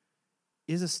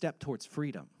is a step towards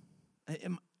freedom.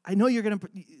 I know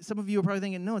some of you are probably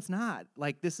thinking, no, it's not.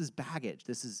 Like, this is baggage.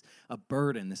 This is a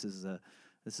burden.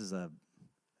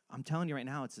 I'm telling you right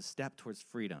now, it's a step towards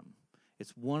freedom.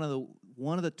 It's one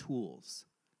of the tools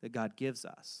that God gives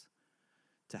us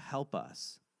to help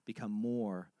us become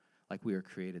more like we were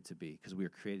created to be, because we were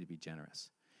created to be generous.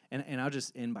 And I'll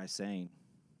just end by saying,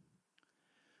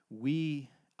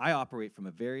 I operate from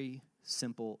a very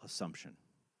simple assumption,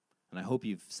 and I hope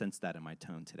you've sensed that in my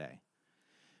tone today.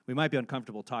 We might be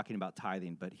uncomfortable talking about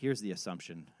tithing, but here's the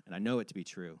assumption, and I know it to be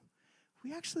true.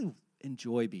 We actually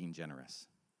enjoy being generous.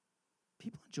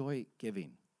 People enjoy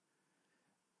giving.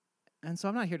 And so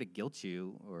I'm not here to guilt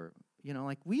you or,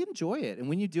 we enjoy it. And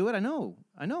when you do it, I know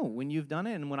when you've done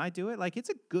it and when I do it,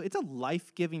 it's a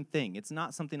life-giving thing. It's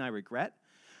not something I regret.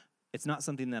 It's not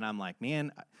something that I'm like,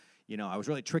 man, I was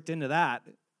really tricked into that.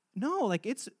 No,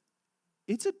 it's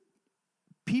a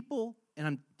people.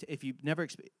 And if you've never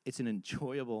experienced, it's an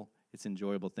enjoyable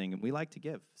thing, and we like to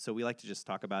give. So we like to just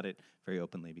talk about it very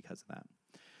openly because of that.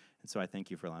 And so I thank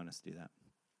you for allowing us to do that.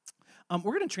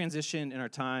 We're going to transition in our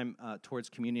time towards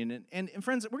communion. And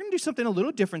friends, we're going to do something a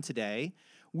little different today.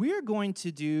 We are going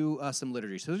to do some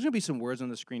liturgy. So there's going to be some words on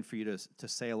the screen for you to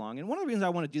say along. And one of the reasons I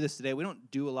want to do this today, we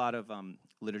don't do a lot of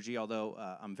liturgy, although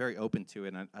I'm very open to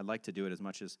it, and I'd like to do it as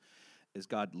much as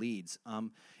God leads,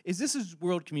 this is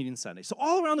World Communion Sunday. So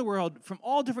all around the world, from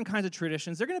all different kinds of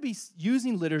traditions, they're going to be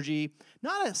using liturgy,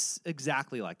 not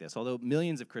exactly like this, although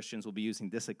millions of Christians will be using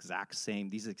saying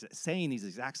these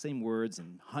exact same words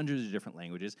in hundreds of different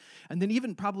languages, and then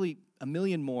even probably a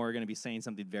million more are going to be saying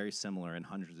something very similar in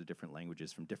hundreds of different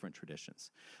languages from different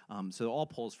traditions. So it all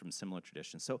pulls from similar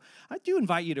traditions. So I do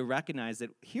invite you to recognize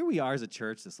that here we are as a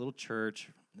church, this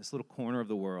little corner of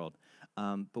the world,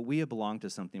 but we belong to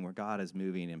something where God is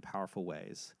moving in powerful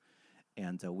ways,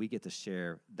 and we get to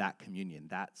share that communion,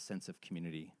 that sense of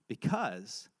community,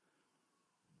 because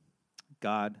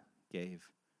God gave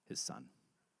his son.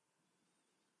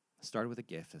 It started with a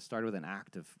gift. It started with an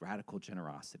act of radical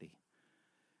generosity.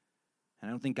 And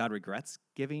I don't think God regrets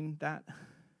giving that.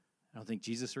 I don't think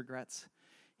Jesus regrets.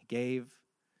 He gave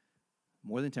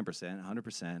more than 10%,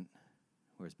 100%,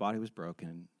 where his body was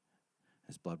broken,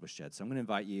 his blood was shed. So I'm going to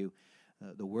invite you,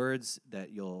 the words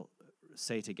that you'll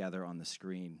say together on the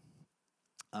screen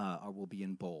will be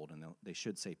in bold, and they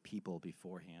should say people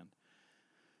beforehand.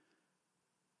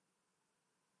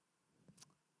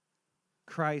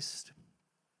 Christ,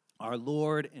 our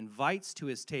Lord, invites to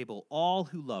his table all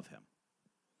who love him,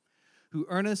 who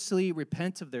earnestly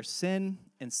repent of their sin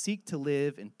and seek to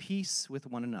live in peace with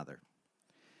one another.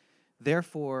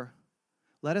 Therefore,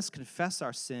 let us confess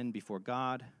our sin before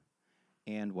God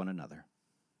and one another.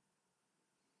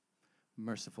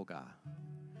 Merciful God,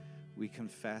 we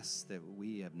confess that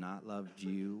we have not loved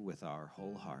you with our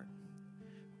whole heart.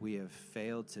 We have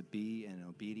failed to be an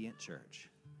obedient church.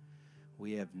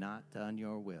 We have not done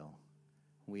your will.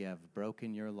 We have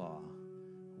broken your law.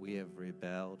 We have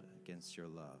rebelled against your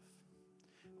love.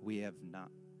 We have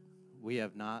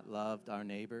not loved our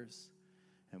neighbors,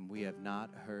 and we have not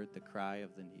heard the cry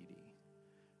of the needy.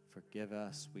 Forgive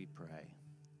us, we pray.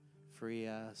 Free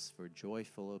us for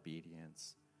joyful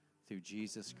obedience through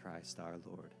Jesus Christ our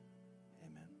Lord.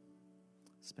 Amen.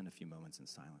 Spend a few moments in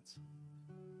silence.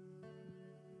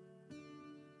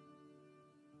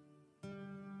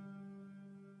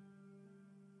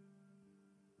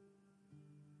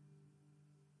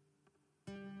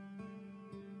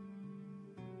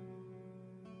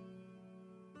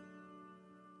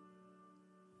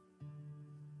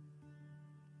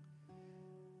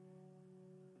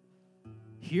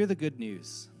 Hear the good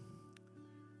news.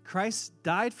 Christ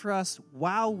died for us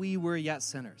while we were yet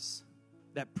sinners.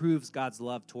 That proves God's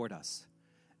love toward us.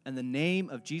 In the name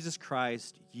of Jesus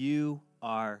Christ, you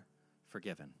are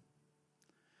forgiven.